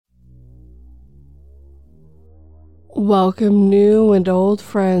Welcome new and old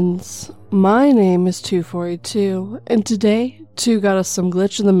friends. My name is 2482, and today, 2 got us some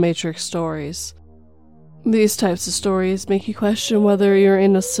Glitch in the Matrix stories. These types of stories make you question whether you're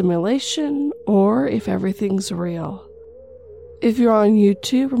in a simulation or if everything's real. If you're on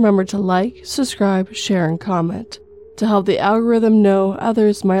YouTube, remember to like, subscribe, share, and comment to help the algorithm know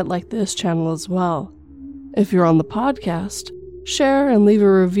others might like this channel as well. If you're on the podcast, share and leave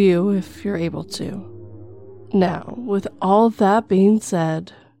a review if you're able to. Now, with all that being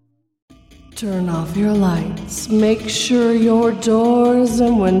said, turn off your lights, make sure your doors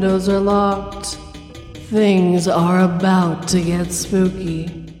and windows are locked. Things are about to get spooky.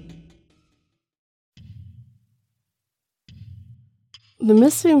 The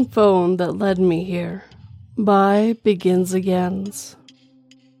Missing Phone That Led Me Here by Begins Agains.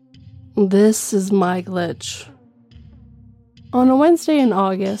 This is my glitch. On a Wednesday in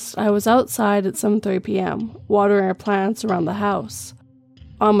August, I was outside at 7:30 p.m., watering our plants around the house.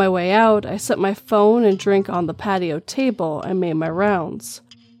 On my way out, I set my phone and drink on the patio table and made my rounds.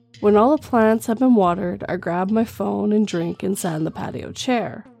 When all the plants had been watered, I grabbed my phone and drink and sat in the patio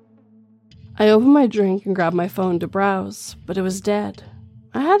chair. I opened my drink and grabbed my phone to browse, but it was dead.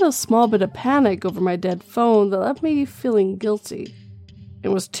 I had a small bit of panic over my dead phone that left me feeling guilty. It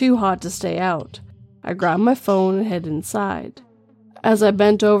was too hot to stay out. I grabbed my phone and hid inside. As I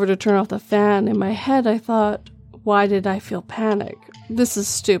bent over to turn off the fan, in my head I thought, why did I feel panic? This is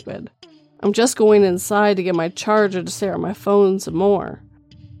stupid. I'm just going inside to get my charger to stare at my phone some more.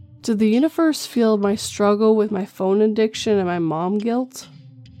 Did the universe feel my struggle with my phone addiction and my mom guilt?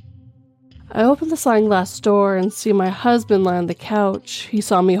 I opened the sliding glass door and see my husband lie on the couch. He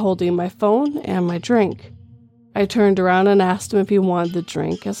saw me holding my phone and my drink. I turned around and asked him if he wanted the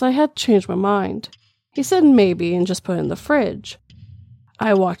drink, as I had changed my mind. He said maybe and just put it in the fridge.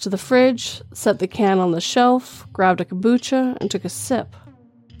 I walked to the fridge, set the can on the shelf, grabbed a kombucha, and took a sip.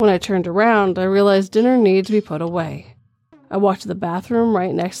 When I turned around, I realized dinner needed to be put away. I walked to the bathroom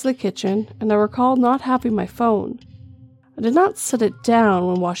right next to the kitchen, and I recalled not having my phone. I did not set it down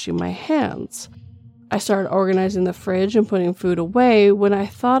when washing my hands. I started organizing the fridge and putting food away when I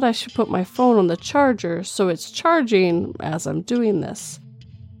thought I should put my phone on the charger so it's charging as I'm doing this.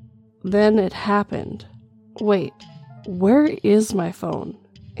 Then it happened. Wait, where is my phone?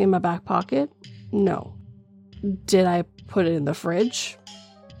 In my back pocket? No. Did I put it in the fridge?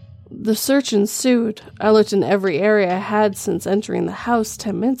 The search ensued. I looked in every area I had since entering the house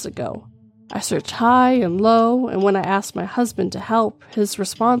 10 minutes ago. I searched high and low, and when I asked my husband to help, his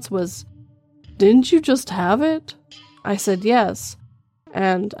response was, "Didn't you just have it?" I said yes,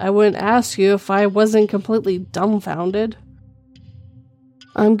 and I wouldn't ask you if I wasn't completely dumbfounded.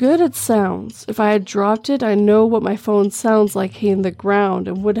 I'm good at sounds. If I had dropped it, I know what my phone sounds like hitting the ground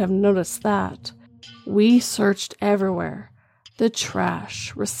and would have noticed that. We searched everywhere. The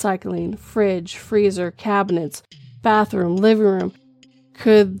trash, recycling, fridge, freezer, cabinets, bathroom, living room.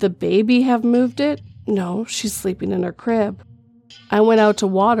 Could the baby have moved it? No, she's sleeping in her crib. I went out to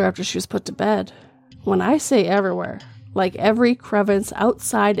water after she was put to bed. When I say everywhere, like every crevice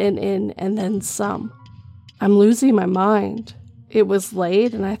outside and in, and then some. I'm losing my mind. It was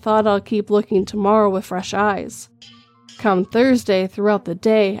late, and I thought I'll keep looking tomorrow with fresh eyes. Come Thursday, throughout the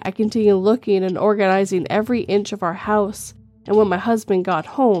day, I continued looking and organizing every inch of our house, and when my husband got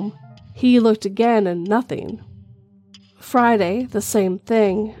home, he looked again and nothing. Friday, the same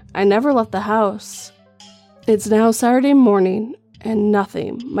thing. I never left the house. It's now Saturday morning, and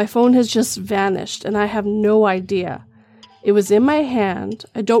nothing. My phone has just vanished, and I have no idea. It was in my hand.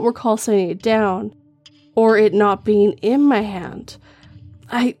 I don't recall setting it down, or it not being in my hand.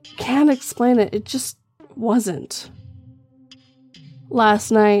 I can't explain it. It just wasn't.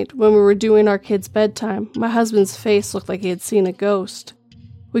 Last night, when we were doing our kids' bedtime, my husband's face looked like he had seen a ghost.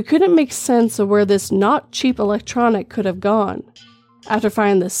 We couldn't make sense of where this not cheap electronic could have gone. After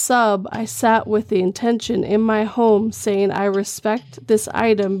finding the sub, I sat with the intention in my home saying I respect this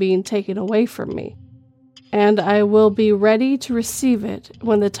item being taken away from me, and I will be ready to receive it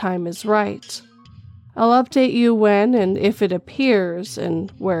when the time is right. I'll update you when and if it appears and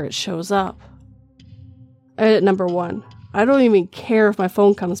where it shows up. Edit number 1. I don't even care if my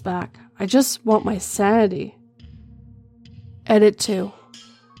phone comes back. I just want my sanity. Edit 2.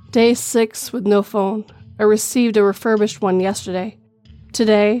 Day 6 with no phone. I received a refurbished one yesterday.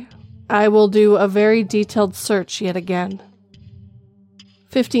 Today, I will do a very detailed search yet again.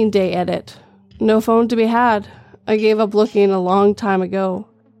 15-day edit. No phone to be had. I gave up looking a long time ago.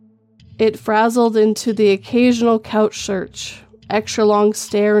 It frazzled into the occasional couch search, extra long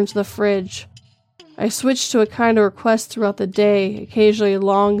stare into the fridge. I switched to a kind of request throughout the day, occasionally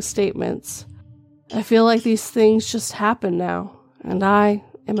long statements. I feel like these things just happen now, and I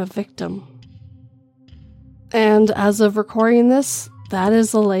am a victim. And as of recording this, that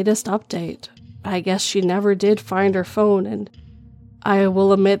is the latest update. I guess she never did find her phone, and I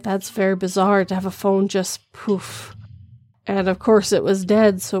will admit that's very bizarre to have a phone just poof. And of course it was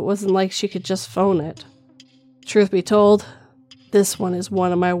dead, so it wasn't like she could just phone it. Truth be told, this one is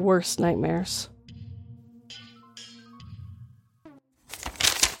one of my worst nightmares.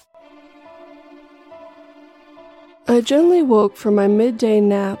 I gently woke from my midday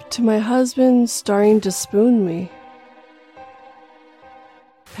nap to my husband starting to spoon me.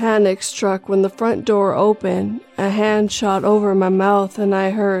 Panic struck when the front door opened, a hand shot over my mouth, and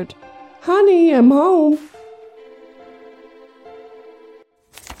I heard, "Honey, I'm home."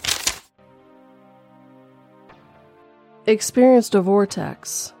 Experienced a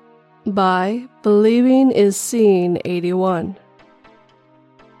Vortex by Believing is Seeing 81.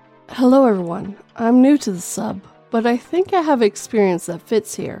 Hello everyone, I'm new to the sub, but I think I have experience that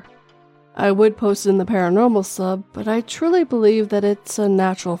fits here. I would post in the paranormal sub, but I truly believe that it's a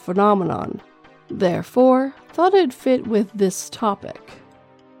natural phenomenon. Therefore, thought it'd fit with this topic.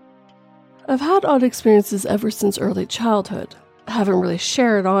 I've had odd experiences ever since early childhood. I haven't really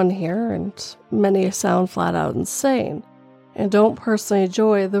shared on here, and many sound flat out insane, and don't personally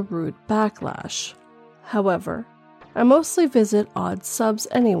enjoy the rude backlash. However, I mostly visit odd subs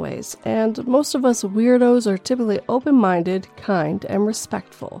anyways, and most of us weirdos are typically open-minded, kind, and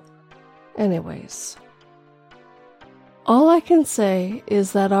respectful. Anyways. All I can say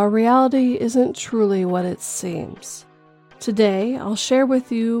is that our reality isn't truly what it seems. Today, I'll share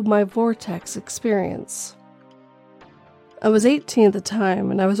with you my Vortex experience. I was 18 at the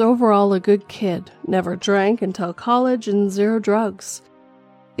time, and I was overall a good kid, never drank until college and zero drugs.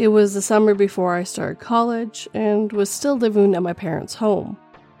 It was the summer before I started college, and was still living at my parents' home.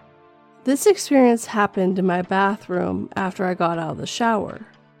 This experience happened in my bathroom after I got out of the shower.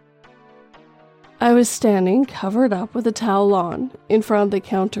 I was standing covered up with a towel on, in front of the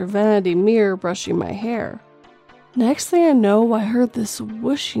counter vanity mirror brushing my hair. Next thing I know, I heard this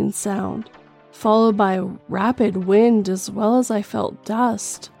whooshing sound, followed by a rapid wind as well as I felt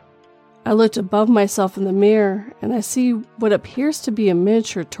dust. I looked above myself in the mirror, and I see what appears to be a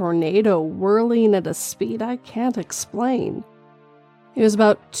miniature tornado whirling at a speed I can't explain. It was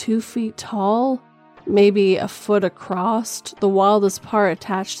about 2 feet tall, maybe a foot across, the wildest part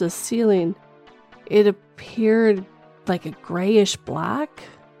attached to the ceiling. It appeared like a grayish black.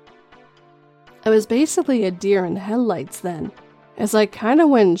 I was basically a deer in headlights then, as I kinda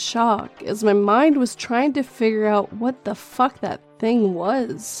went in shock, as my mind was trying to figure out what the fuck that thing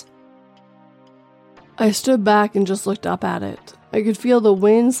was. I stood back and just looked up at it. I could feel the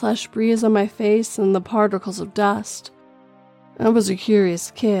wind/breeze on my face and the particles of dust. I was a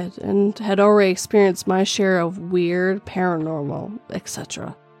curious kid and had already experienced my share of weird, paranormal,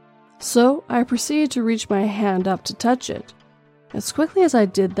 etc. So I proceeded to reach my hand up to touch it. As quickly as I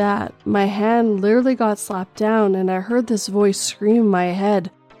did that, my hand literally got slapped down and I heard this voice scream in my head,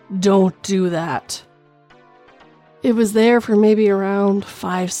 "Don't do that." It was there for maybe around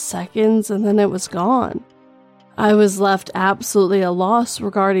 5 seconds and then it was gone. I was left absolutely at a loss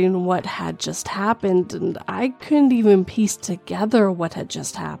regarding what had just happened, and I couldn't even piece together what had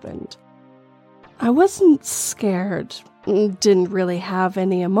just happened. I wasn't scared, didn't really have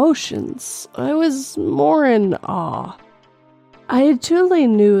any emotions. I was more in awe. I intuitively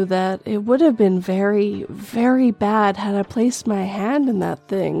knew that it would have been very, very bad had I placed my hand in that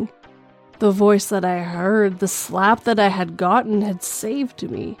thing. The voice that I heard, the slap that I had gotten had saved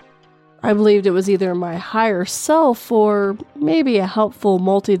me. I believed it was either my higher self or maybe a helpful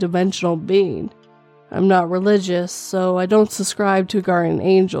multidimensional being. I'm not religious, so I don't subscribe to guardian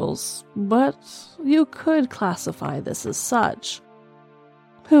angels, but you could classify this as such.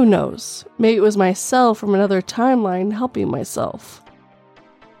 Who knows? Maybe it was myself from another timeline helping myself.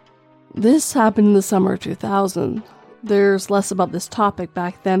 This happened in the summer of 2000. There's less about this topic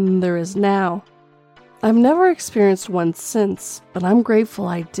back then than there is now. I've never experienced one since, but I'm grateful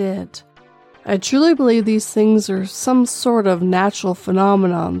I did. I truly believe these things are some sort of natural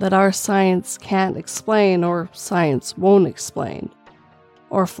phenomenon that our science can't explain or science won't explain.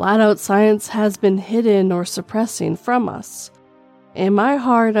 Or flat out science has been hidden or suppressing from us. In my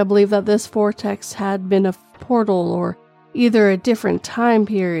heart, I believe that this vortex had been a portal or either a different time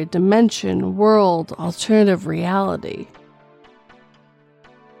period, dimension, world, alternative reality.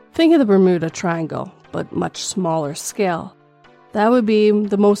 Think of the Bermuda Triangle, but much smaller scale. That would be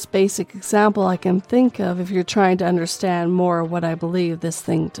the most basic example I can think of if you're trying to understand more what I believe this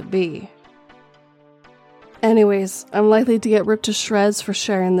thing to be. Anyways, I'm likely to get ripped to shreds for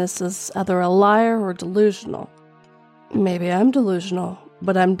sharing this as either a liar or delusional. Maybe I'm delusional,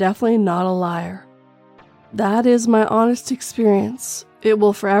 but I'm definitely not a liar. That is my honest experience. It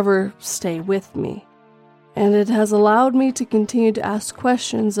will forever stay with me. And it has allowed me to continue to ask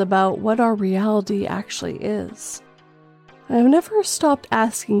questions about what our reality actually is. I've never stopped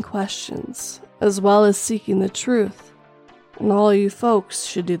asking questions, as well as seeking the truth, and all you folks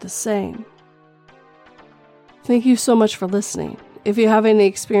should do the same. Thank you so much for listening. If you have any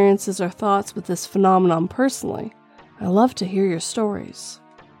experiences or thoughts with this phenomenon personally, I love to hear your stories.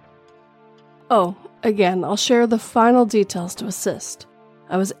 Oh, again, I'll share the final details to assist.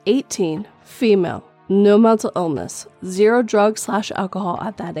 I was 18, female, no mental illness, 0 drugs/alcohol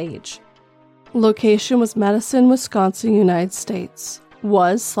at that age. Location was Madison, Wisconsin, United States.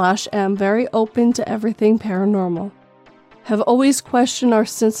 Was/am very open to everything paranormal. Have always questioned our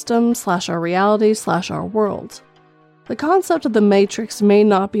system/our reality/our world. The concept of the Matrix may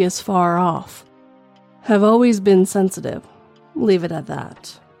not be as far off. Have always been sensitive. Leave it at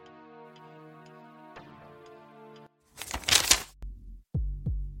that.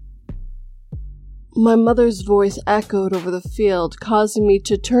 My mother's voice echoed over the field, causing me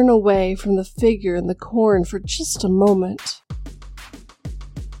to turn away from the figure in the corn for just a moment.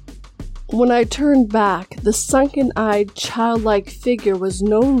 When I turned back, the sunken-eyed, childlike figure was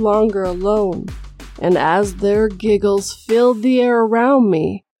no longer alone, and as their giggles filled the air around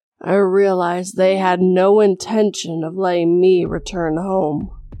me, I realized they had no intention of letting me return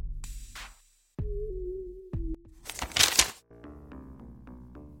home.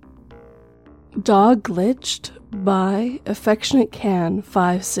 Dog Glitched by Affectionate Can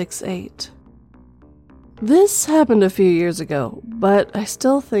 568. This happened a few years ago, but I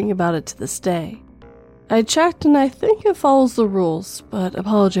still think about it to this day. I checked and I think it follows the rules, but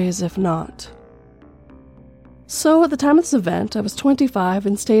apologize if not. So at the time of this event, I was 25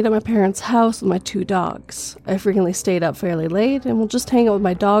 and stayed at my parents' house with my 2 dogs. I frequently stayed up fairly late and will just hang out with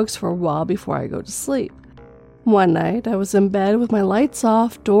my dogs for a while before I go to sleep. One night, I was in bed with my lights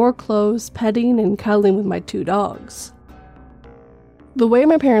off, door closed, petting and cuddling with my 2 dogs. The way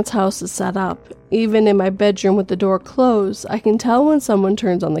my parents' house is set up, even in my bedroom with the door closed, I can tell when someone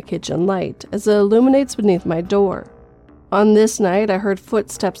turns on the kitchen light, as it illuminates beneath my door. On this night, I heard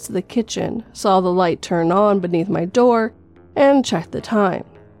footsteps to the kitchen, saw the light turn on beneath my door, and checked the time.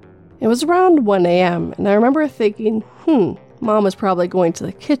 It was around 1 a.m., and I remember thinking, Mom was probably going to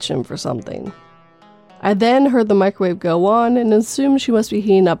the kitchen for something. I then heard the microwave go on and assumed she must be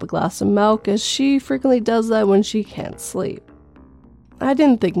heating up a glass of milk, as she frequently does that when she can't sleep. I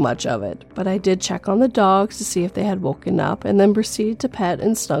didn't think much of it, but I did check on the dogs to see if they had woken up and then proceeded to pet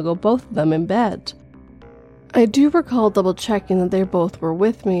and snuggle both of them in bed. I do recall double checking that they both were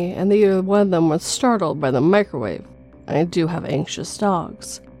with me and neither one of them was startled by the microwave. I do have anxious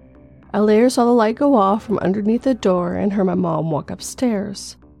dogs. I later saw the light go off from underneath the door and heard my mom walk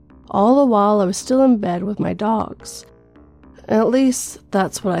upstairs. All the while I was still in bed with my dogs. At least,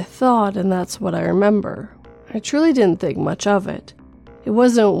 that's what I thought, and that's what I remember. I truly didn't think much of it. It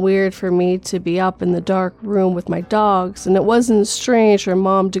wasn't weird for me to be up in the dark room with my dogs, and it wasn't strange for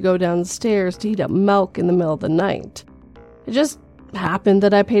Mom to go downstairs to heat up milk in the middle of the night. It just happened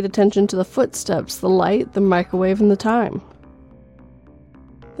that I paid attention to the footsteps, the light, the microwave, and the time.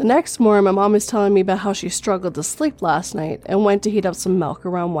 The next morning, my mom is telling me about how she struggled to sleep last night and went to heat up some milk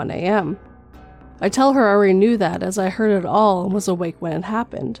around 1 a.m. I tell her I already knew that as I heard it all and was awake when it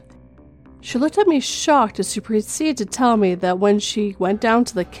happened. She looked at me shocked as she proceeded to tell me that when she went down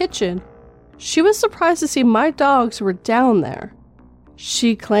to the kitchen, she was surprised to see my dogs were down there.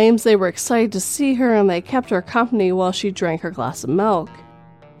 She claims they were excited to see her and they kept her company while she drank her glass of milk.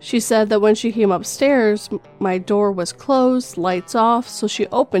 She said that when she came upstairs, my door was closed, lights off, so she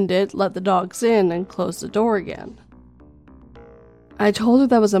opened it, let the dogs in, and closed the door again. I told her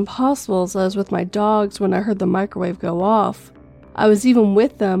that was impossible as I was with my dogs when I heard the microwave go off. I was even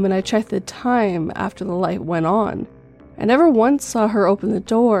with them and I checked the time after the light went on. I never once saw her open the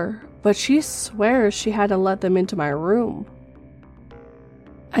door, but she swears she had to let them into my room.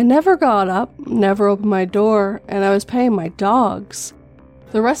 I never got up, never opened my door, and I was paying my dogs.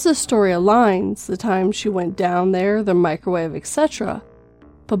 The rest of the story aligns, the time she went down there, the microwave, etc.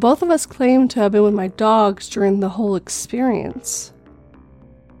 But both of us claim to have been with my dogs during the whole experience.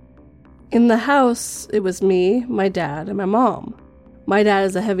 In the house, it was me, my dad, and my mom. My dad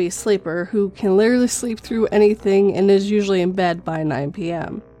is a heavy sleeper who can literally sleep through anything and is usually in bed by 9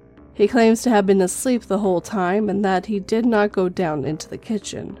 p.m. He claims to have been asleep the whole time and that he did not go down into the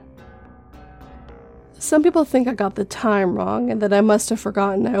kitchen. Some people think I got the time wrong and that I must have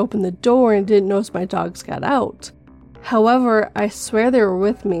forgotten I opened the door and didn't notice my dogs got out. However, I swear they were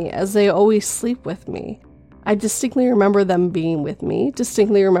with me, as they always sleep with me. I distinctly remember them being with me,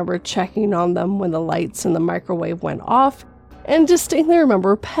 distinctly remember checking on them when the lights in the microwave went off, and distinctly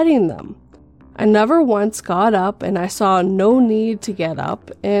remember petting them. I never once got up, and I saw no need to get up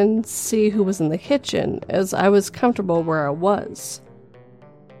and see who was in the kitchen, as I was comfortable where I was.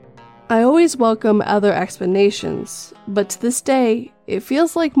 I always welcome other explanations, but to this day, it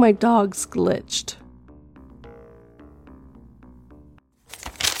feels like my dogs glitched.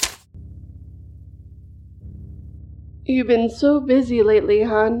 You've been so busy lately,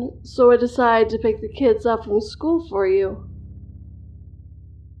 hon, so I decided to pick the kids up from school for you.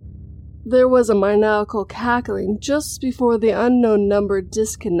 There was a maniacal cackling just before the unknown number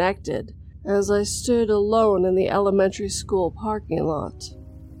disconnected, as I stood alone in the elementary school parking lot.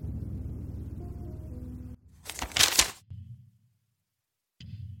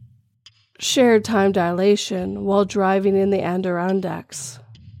 Shared Time Dilation While Driving in the Adirondacks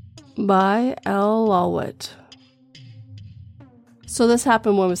by L. Lawwitt. So this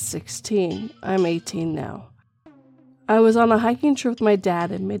happened when I was 16. I'm 18 now. I was on a hiking trip with my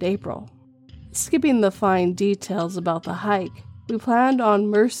dad in mid-April. Skipping the fine details about the hike, we planned on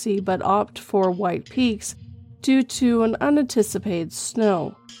Mercy but opted for White Peaks due to an unanticipated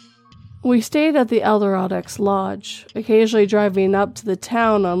snow. We stayed at the Adirondacks Lodge, occasionally driving up to the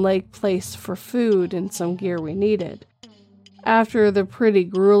town on Lake Place for food and some gear we needed. After the pretty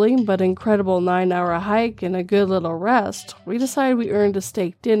grueling but incredible 9-hour hike and a good little rest, we decided we earned a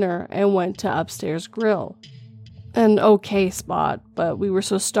steak dinner and went to Upstairs Grill. An okay spot, but we were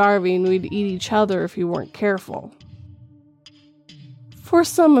so starving we'd eat each other if we weren't careful. For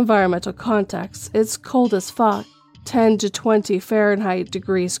some environmental context, it's cold as fuck. 10 to 20 Fahrenheit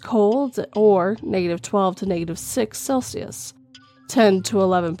degrees cold, or -12 to -6 Celsius. 10 to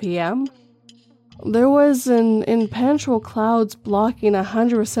 11 p.m. There was an impenetrable clouds blocking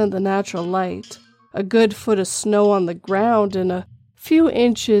 100% the natural light, a good foot of snow on the ground, and a few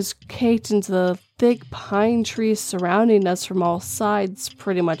inches caked into the thick pine trees surrounding us from all sides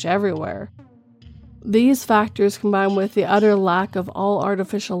pretty much everywhere. These factors combined with the utter lack of all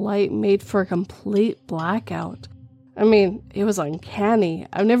artificial light made for a complete blackout. I mean, it was uncanny.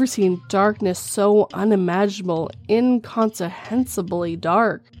 I've never seen darkness so unimaginable, incomprehensibly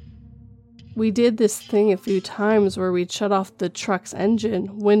dark. We did this thing a few times where we'd shut off the truck's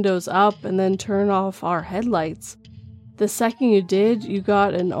engine, windows up, and then turn off our headlights. The second you did, you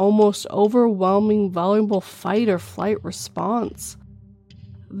got an almost overwhelming, vulnerable fight or flight response.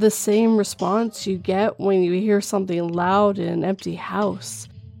 The same response you get when you hear something loud in an empty house.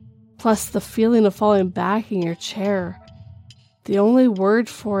 Plus the feeling of falling back in your chair. The only word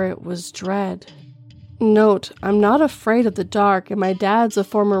for it was dread. Note, I'm not afraid of the dark, and my dad's a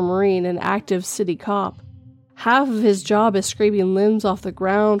former Marine and active city cop. Half of his job is scraping limbs off the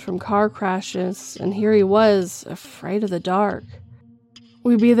ground from car crashes, and here he was, afraid of the dark.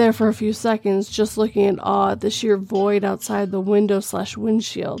 We'd be there for a few seconds, just looking in awe at the sheer void outside the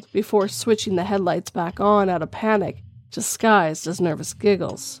window/windshield, before switching the headlights back on out of panic, disguised as nervous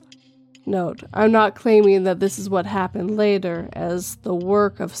giggles. Note, I'm not claiming that this is what happened later as the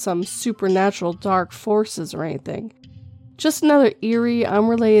work of some supernatural dark forces or anything. Just another eerie,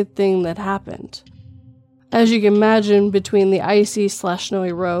 unrelated thing that happened. As you can imagine, between the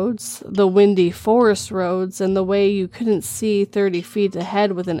icy/snowy roads, the windy forest roads, and the way you couldn't see 30 feet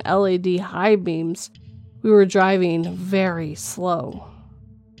ahead with an LED high beams, we were driving very slow.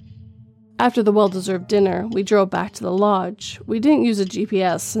 After the well-deserved dinner, we drove back to the lodge. We didn't use a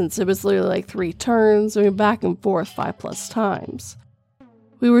GPS since it was literally like 3 turns and we were back and forth 5+ times.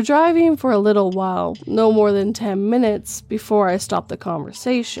 We were driving for a little while, no more than 10 minutes, before I stopped the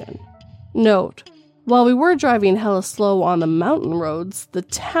conversation. Note, while we were driving hella slow on the mountain roads, the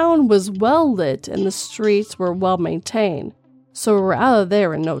town was well lit and the streets were well maintained, so we were out of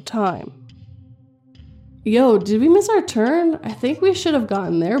there in no time. Yo, did we miss our turn? I think we should have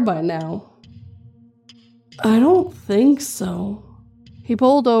gotten there by now. I don't think so. He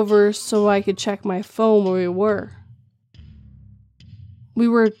pulled over so I could check my phone where we were. We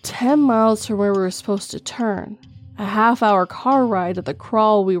were 10 miles from where we were supposed to turn. A half-hour car ride at the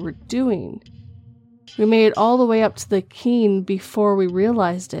crawl we were doing. We made it all the way up to the Keene before we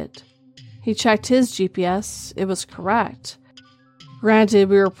realized it. He checked his GPS. It was correct. Granted,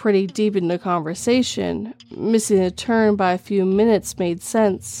 we were pretty deep into conversation. Missing a turn by a few minutes made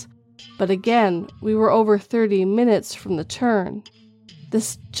sense. But again, we were over 30 minutes from the turn.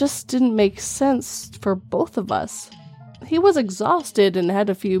 This just didn't make sense for both of us. He was exhausted and had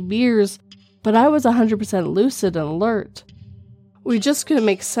a few beers, but I was 100% lucid and alert. We just couldn't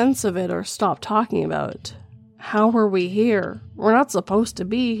make sense of it or stop talking about it. How were we here? We're not supposed to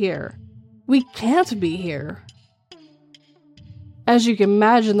be here. We can't be here. As you can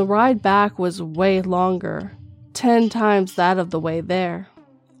imagine, the ride back was way longer, 10 times that of the way there.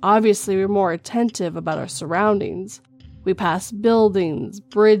 Obviously, we were more attentive about our surroundings. We passed buildings,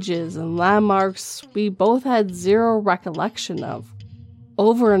 bridges, and landmarks we both had zero recollection of.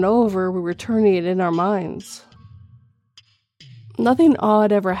 Over and over, we were turning it in our minds. Nothing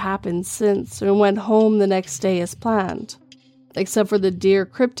odd ever happened since, and we went home the next day as planned. Except for the deer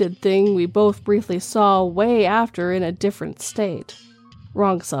cryptid thing we both briefly saw way after in a different state.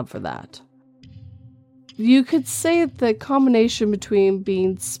 Wrong sub for that. You could say the combination between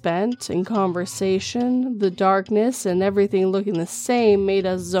being spent and conversation, the darkness, and everything looking the same made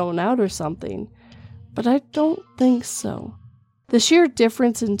us zone out or something, but I don't think so. The sheer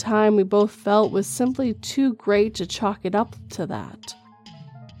difference in time we both felt was simply too great to chalk it up to that.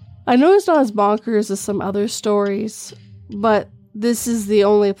 I know it's not as bonkers as some other stories, but this is the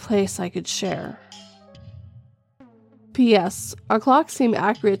only place I could share. P.S. Our clock seemed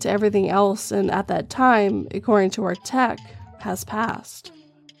accurate to everything else, and at that time, according to our tech, has passed.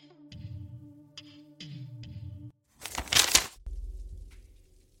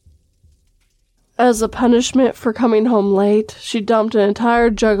 As a punishment for coming home late, she dumped an entire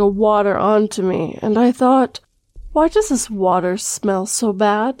jug of water onto me, and I thought, why does this water smell so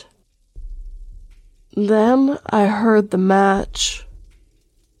bad? Then I heard the match.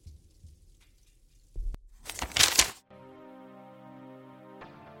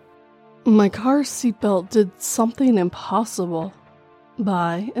 My car seatbelt did something impossible.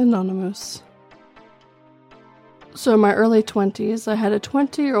 By Anonymous. So in my early 20s, I had a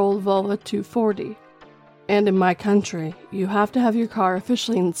 20-year-old Volvo 240. And in my country, you have to have your car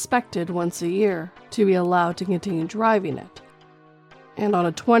officially inspected once a year to be allowed to continue driving it. And on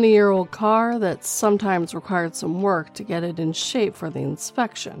a 20-year-old car, that sometimes required some work to get it in shape for the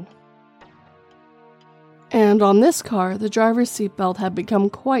inspection. And on this car, the driver's seatbelt had become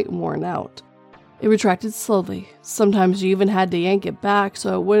quite worn out. It retracted slowly. Sometimes you even had to yank it back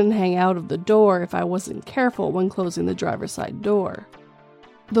so it wouldn't hang out of the door if I wasn't careful when closing the driver's side door.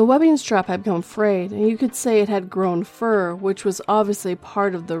 The webbing strap had become frayed, and you could say it had grown fur, which was obviously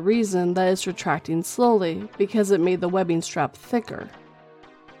part of the reason that it's retracting slowly, because it made the webbing strap thicker.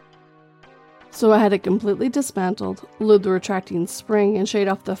 So I had it completely dismantled, lube the retracting spring, and shade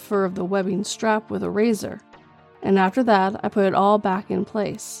off the fur of the webbing strap with a razor. And after that, I put it all back in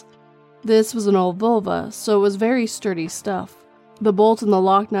place. This was an old Volvo, so it was very sturdy stuff. The bolt and the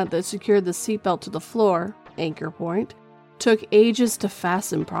lock nut that secured the seatbelt to the floor, anchor point, took ages to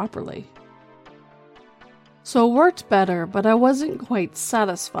fasten properly. So it worked better, but I wasn't quite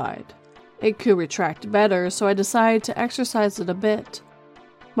satisfied. It could retract better, so I decided to exercise it a bit.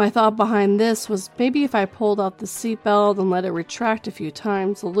 My thought behind this was maybe if I pulled out the seatbelt and let it retract a few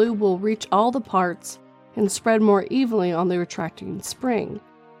times, the lube will reach all the parts and spread more evenly on the retracting spring,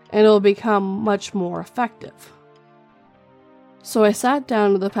 and it will become much more effective. So I sat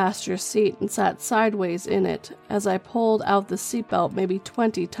down to the passenger seat and sat sideways in it as I pulled out the seatbelt maybe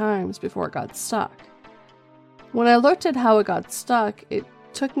 20 times before it got stuck. When I looked at how it got stuck, it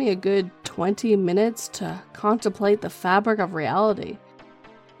took me a good 20 minutes to contemplate the fabric of reality.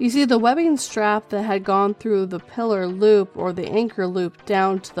 You see, the webbing strap that had gone through the pillar loop or the anchor loop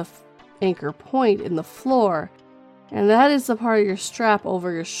down to the anchor point in the floor, and that is the part of your strap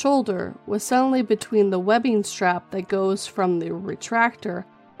over your shoulder, was suddenly between the webbing strap that goes from the retractor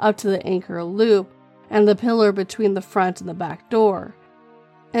up to the anchor loop and the pillar between the front and the back door,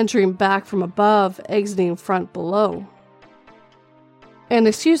 entering back from above, exiting front below. And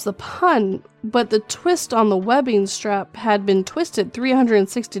excuse the pun, but the twist on the webbing strap had been twisted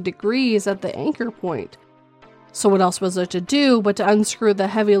 360 degrees at the anchor point. So what else was there to do but to unscrew the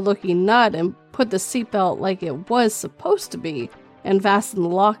heavy-looking nut and put the seatbelt like it was supposed to be and fasten the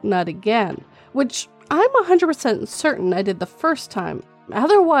lock nut again, which I'm 100% certain I did the first time.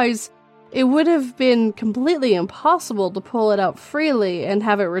 Otherwise, it would have been completely impossible to pull it out freely and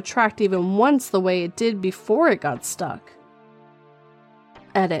have it retract even once the way it did before it got stuck.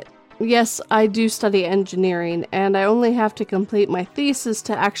 Edit. Yes, I do study engineering, and I only have to complete my thesis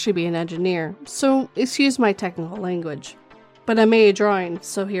to actually be an engineer, so excuse my technical language. But I made a drawing,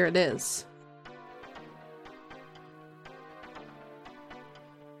 so here it is.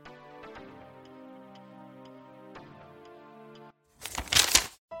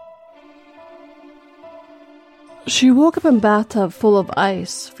 She woke up in a bathtub full of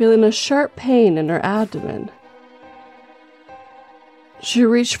ice, feeling a sharp pain in her abdomen. She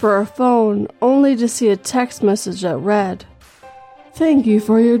reached for her phone, only to see a text message that read, "Thank you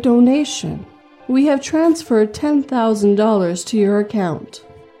for your donation. We have transferred $10,000 to your account."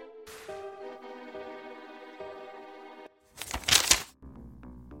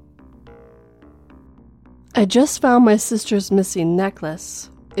 I just found my sister's missing necklace.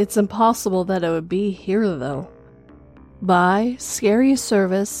 It's impossible that it would be here, though. By Scary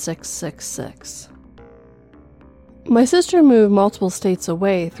Service 666. My sister moved multiple states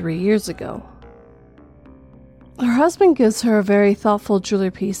away 3 years ago. Her husband gives her a very thoughtful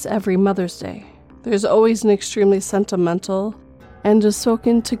jewelry piece every Mother's Day. There's always an extremely sentimental and is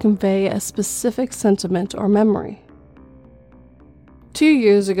spoken to convey a specific sentiment or memory. 2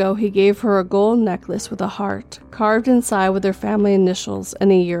 years ago, he gave her a gold necklace with a heart, carved inside with their family initials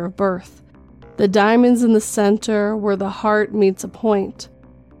and a year of birth. The diamonds in the center where the heart meets a point,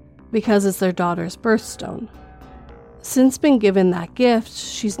 because it's their daughter's birthstone. Since being given that gift,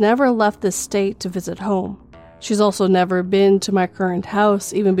 she's never left the state to visit home. She's also never been to my current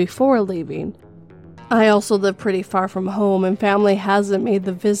house even before leaving. I also live pretty far from home and family hasn't made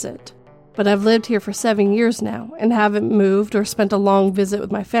the visit. But I've lived here for 7 years now and haven't moved or spent a long visit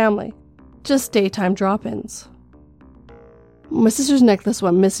with my family, just daytime drop-ins. My sister's necklace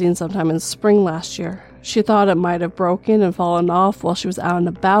went missing sometime in spring last year. She thought it might have broken and fallen off while she was out and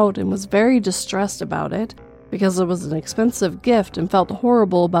about and was very distressed about it because it was an expensive gift and felt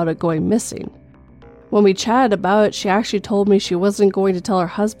horrible about it going missing. When we chatted about it, she actually told me she wasn't going to tell her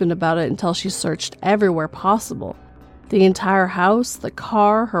husband about it until she searched everywhere possible. The entire house, the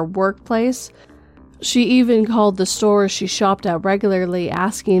car, her workplace. She even called the store she shopped at regularly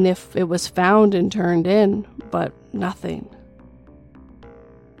asking if it was found and turned in, but nothing.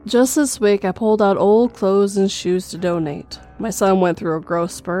 Just this week, I pulled out old clothes and shoes to donate. My son went through a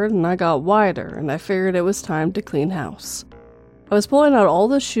growth spurt and I got wider, and I figured it was time to clean house. I was pulling out all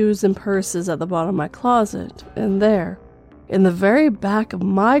the shoes and purses at the bottom of my closet, and there, in the very back of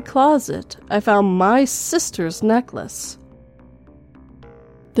my closet, I found my sister's necklace.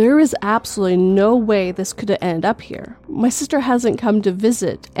 There is absolutely no way this could have ended up here. My sister hasn't come to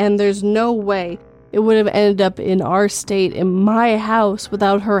visit, and there's no way it would have ended up in our state in my house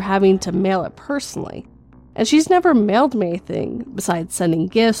without her having to mail it personally. And she's never mailed me anything, besides sending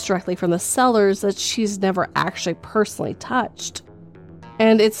gifts directly from the sellers that she's never actually personally touched.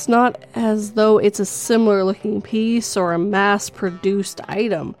 And it's not as though it's a similar looking piece or a mass-produced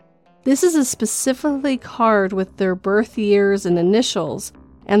item. This is a specifically carved with their birth years and initials,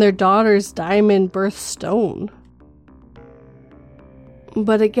 and their daughter's diamond birthstone.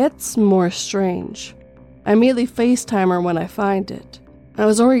 But it gets more strange. I immediately FaceTime her when I find it. I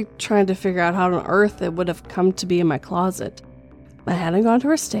was already trying to figure out how on earth it would have come to be in my closet. I hadn't gone to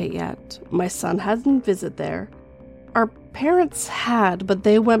her state yet. My son hadn't visited there. Our parents had, but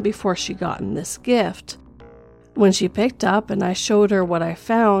they went before she gotten this gift. When she picked up and I showed her what I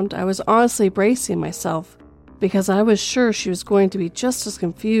found, I was honestly bracing myself because I was sure she was going to be just as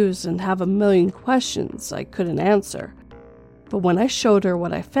confused and have a million questions I couldn't answer. But when I showed her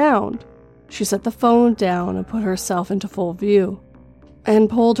what I found, she set the phone down and put herself into full view and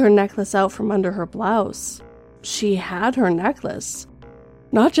pulled her necklace out from under her blouse. She had her necklace.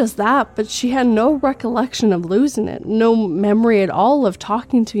 Not just that, but she had no recollection of losing it, no memory at all of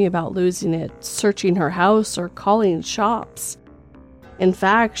talking to me about losing it, searching her house, or calling shops. In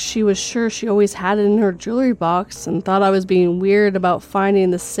fact, she was sure she always had it in her jewelry box and thought I was being weird about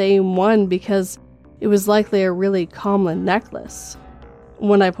finding the same one because it was likely a really common necklace.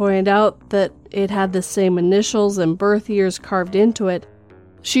 When I pointed out that it had the same initials and birth years carved into it,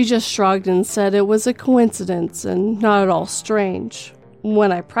 she just shrugged and said it was a coincidence and not at all strange.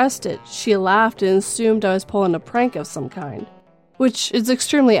 When I pressed it, she laughed and assumed I was pulling a prank of some kind, which is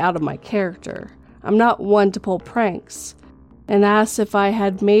extremely out of my character. I'm not one to pull pranks, and asked if I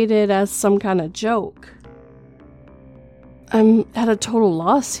had made it as some kind of joke. I'm at a total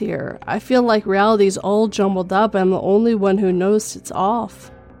loss here. I feel like reality's all jumbled up and I'm the only one who knows it's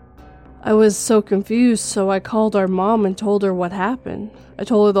off. I was so confused, so I called our mom and told her what happened. I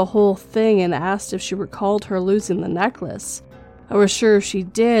told her the whole thing and asked if she recalled her losing the necklace. I was sure if she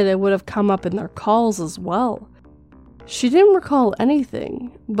did, it would have come up in their calls as well. She didn't recall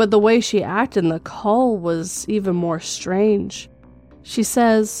anything, but the way she acted in the call was even more strange. She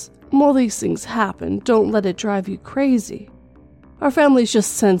says, "Well, these things happen, don't let it drive you crazy. Our family's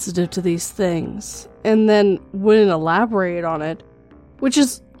just sensitive to these things," and then wouldn't elaborate on it, which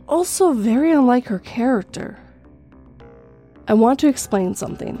is also very unlike her character. I want to explain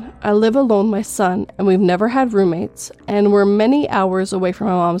something. I live alone with my son, and we've never had roommates, and we're many hours away from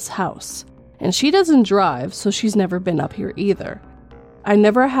my mom's house. And she doesn't drive, so she's never been up here either. I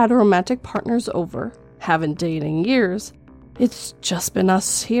never had romantic partners over, haven't dated in years. It's just been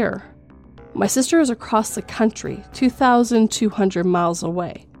us here. My sister is across the country, 2,200 miles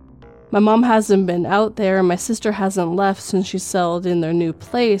away. My mom hasn't been out there, and my sister hasn't left since she settled in their new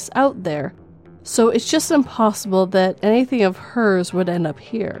place out there, so it's just impossible that anything of hers would end up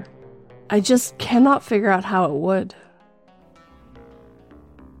here. I just cannot figure out how it would.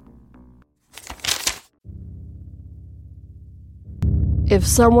 If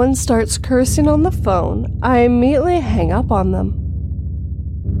someone starts cursing on the phone, I immediately hang up on them.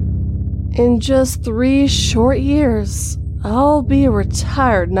 In just 3 short years, I'll be a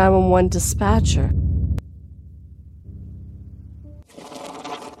retired 911 dispatcher.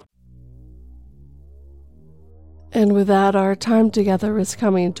 And with that, our time together is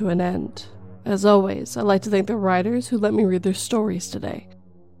coming to an end. As always, I'd like to thank the writers who let me read their stories today.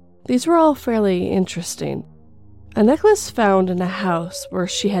 These were all fairly interesting. A necklace found in a house where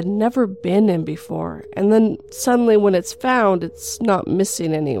she had never been in before, and then suddenly when it's found, it's not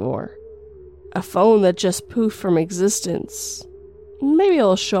missing anymore. A phone that just poofed from existence. Maybe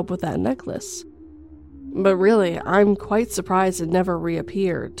it'll show up with that necklace. But really, I'm quite surprised it never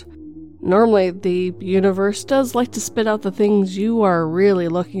reappeared. Normally, the universe does like to spit out the things you are really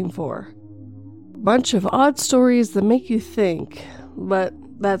looking for. Bunch of odd stories that make you think, but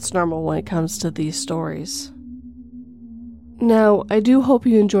that's normal when it comes to these stories. Now, I do hope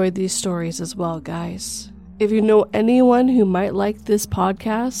you enjoyed these stories as well, guys. If you know anyone who might like this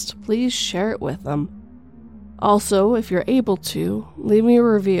podcast, please share it with them. Also, if you're able to, leave me a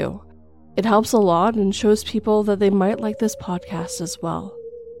review. It helps a lot and shows people that they might like this podcast as well.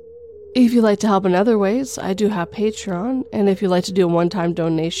 If you'd like to help in other ways, I do have Patreon, and if you'd like to do a one-time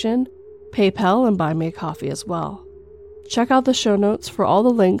donation, PayPal and buy me a coffee as well. Check out the show notes for all the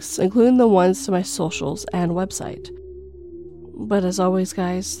links, including the ones to my socials and website. But as always,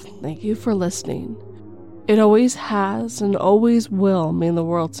 guys, thank you for listening. It always has and always will mean the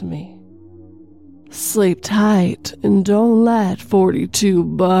world to me. Sleep tight and don't let 42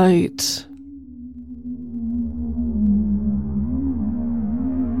 bite.